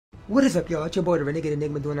What is up, y'all? It's your boy the Renegade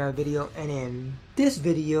Enigma doing another video, and in this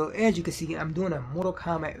video, as you can see, I'm doing a Mortal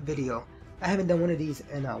Kombat video. I haven't done one of these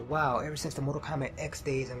in a while, ever since the Mortal Kombat X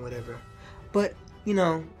days and whatever. But, you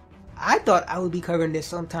know, I thought I would be covering this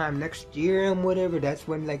sometime next year and whatever. That's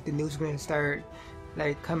when like the news is going to start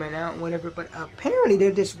like coming out and whatever. But apparently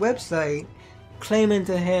there's this website claiming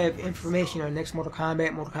to have information on next Mortal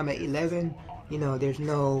Kombat 11. You know, there's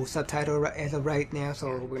no subtitle as of right now, so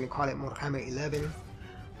we're going to call it Mortal Kombat 11.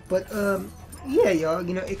 But, yeah, y'all,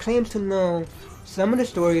 you know, it claims to know some of the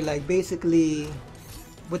story, like, basically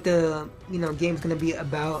what the, you know, game's gonna be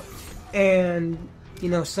about, and, you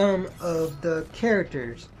know, some of the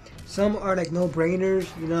characters. Some are, like, no-brainers,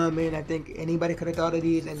 you know what I mean? I think anybody could have thought of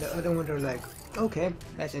these, and the other ones are like, okay,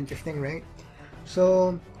 that's interesting, right?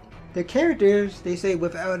 So, the characters, they say,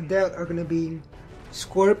 without a doubt, are gonna be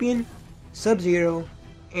Scorpion, Sub-Zero,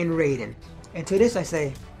 and Raiden. And to this I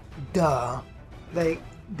say, duh. Like,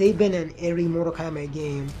 they've been in every Mortal Kombat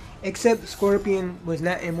game, except Scorpion was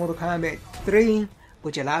not in Mortal Kombat 3,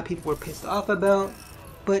 which a lot of people were pissed off about.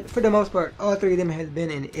 But for the most part, all three of them have been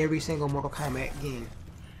in every single Mortal Kombat game.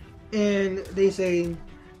 And they say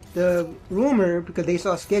the rumor, because they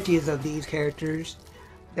saw sketches of these characters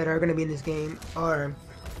that are going to be in this game, are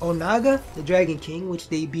Onaga, the Dragon King, which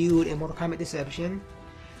debuted in Mortal Kombat Deception,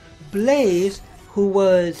 Blaze, who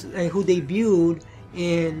debuted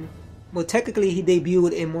in, well, technically he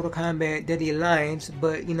debuted in Mortal Kombat Deadly Alliance,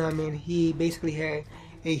 but, you know what I mean, he basically had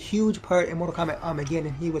a huge part in Mortal Kombat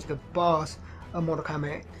Armageddon. He was the boss of Mortal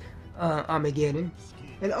Kombat Armageddon.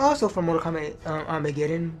 And also from Mortal Kombat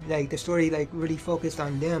Armageddon, like, the story, like, really focused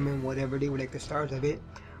on them and whatever. They were, like, the stars of it,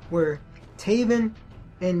 were Taven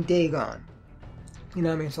and Dagon. You know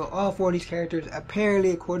what I mean? So all four of these characters,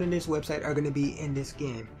 apparently, according to this website, are going to be in this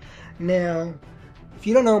game. Now, if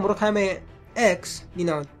you don't know, Mortal Kombat X, you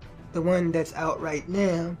know, the one that's out right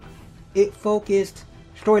now, it focused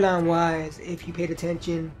storyline wise, if you paid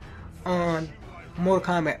attention, on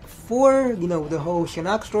Mortal Kombat 4, you know, the whole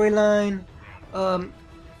Shinnok storyline.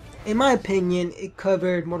 In my opinion, it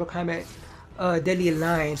covered Mortal Kombat Deadly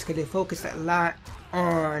Alliance because it focused a lot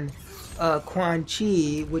on Quan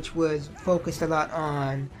Chi, which was focused a lot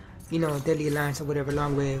on, you know, Deadly Alliance or whatever,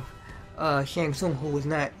 along with Shang Tsung, who was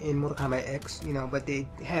not in Mortal Kombat X, you know, but they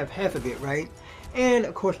have half of it, right? And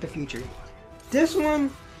of course the future. This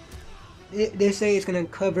one, they say it's gonna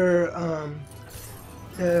cover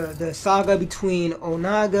the saga between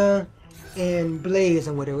Onaga and Blaze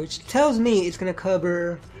and whatever, which tells me it's gonna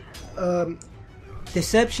cover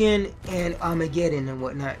Deception and Armageddon and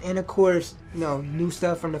whatnot, and of course, you know, new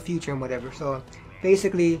stuff from the future and whatever. So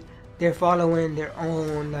basically, they're following their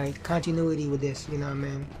own like continuity with this, you know what I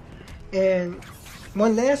mean? And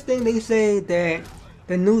one last thing, they say that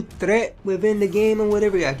the new threat within the game or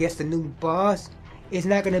whatever, I guess the new boss, is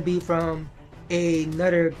not going to be from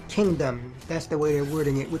another kingdom. That's the way they're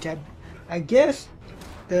wording it, which I guess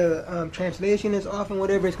the translation is off and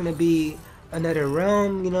whatever. It's going to be another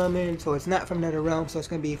realm, you know what I mean? So it's not from another realm, so it's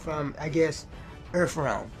going to be from, I guess, Earth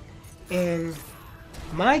realm. And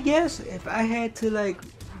my guess, if I had to like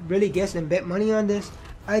really guess and bet money on this,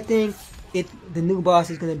 I think the new boss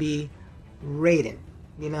is going to be Raiden,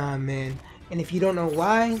 you know what I mean? And if you don't know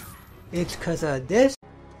why, it's because of this.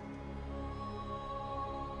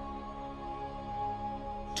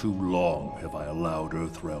 Too long have I allowed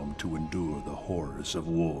Earthrealm to endure the horrors of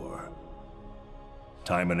war.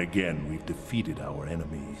 Time and again we've defeated our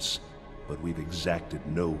enemies, but we've exacted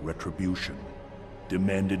no retribution,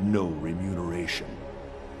 demanded no remuneration.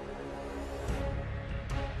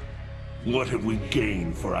 What have we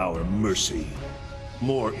gained for our mercy?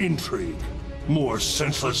 More intrigue, more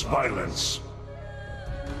senseless violence.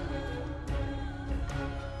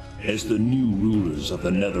 As the new rulers of the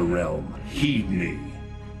Netherrealm, heed me.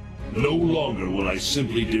 No longer will I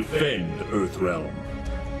simply defend Earthrealm.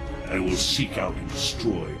 I will seek out and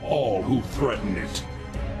destroy all who threaten it.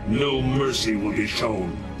 No mercy will be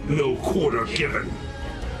shown, no quarter given.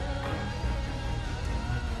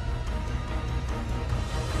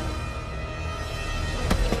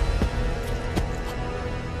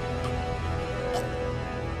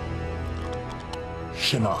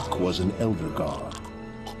 Shinnok was an elder god,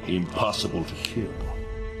 impossible to kill.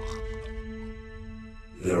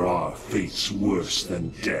 There are fates worse than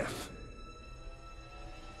death.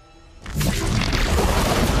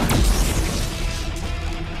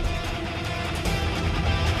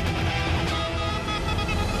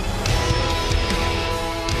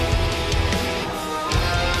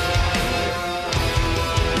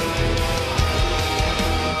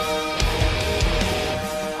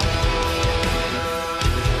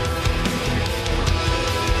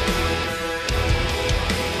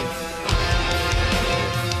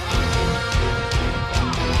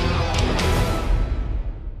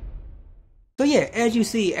 So yeah, as you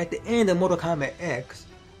see at the end of Mortal Kombat X,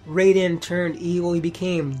 Raiden turned evil. He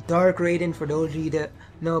became Dark Raiden, for those of you that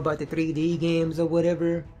know about the 3D games or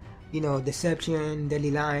whatever. You know, Deception, Deadly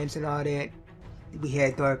Alliance and all that. We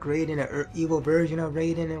had Dark Raiden, an evil version of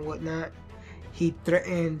Raiden and whatnot. He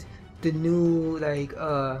threatened the new, like,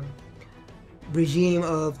 regime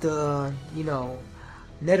of the, you know,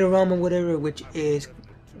 NetherRealm or whatever, which is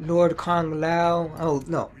Lord Kong Lao. Oh,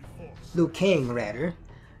 no. Liu Kang, rather.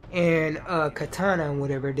 And Katana and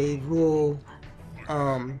whatever. They rule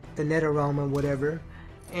the NetherRealm or whatever.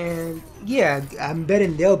 And yeah, I'm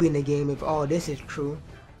betting they'll be in the game if all this is true.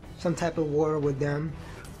 Some type of war with them.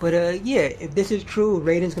 But yeah, if this is true,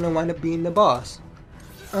 Raiden's gonna wind up being the boss.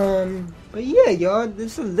 But yeah, y'all,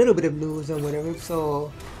 this is a little bit of news and whatever.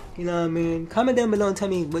 So, you know what I mean? Comment down below and tell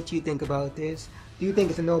me what you think about this. Do you think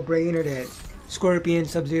it's a no-brainer that Scorpion,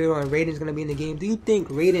 Sub-Zero, and Raiden's gonna be in the game? Do you think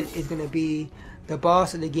Raiden is gonna be the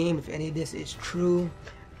boss of the game if any of this is true?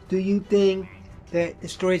 Do you think that the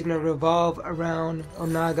story is gonna revolve around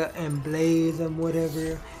Onaga and Blaze and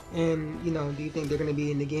whatever? And you know, do you think they're gonna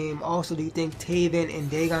be in the game? Also, do you think Taven and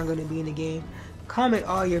Dagon gonna be in the game? Comment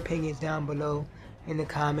all your opinions down below in the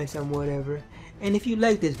comments and whatever. And if you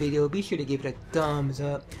like this video, be sure to give it a thumbs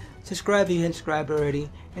up. Subscribe if you haven't subscribed already.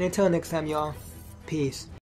 And until next time, y'all, peace.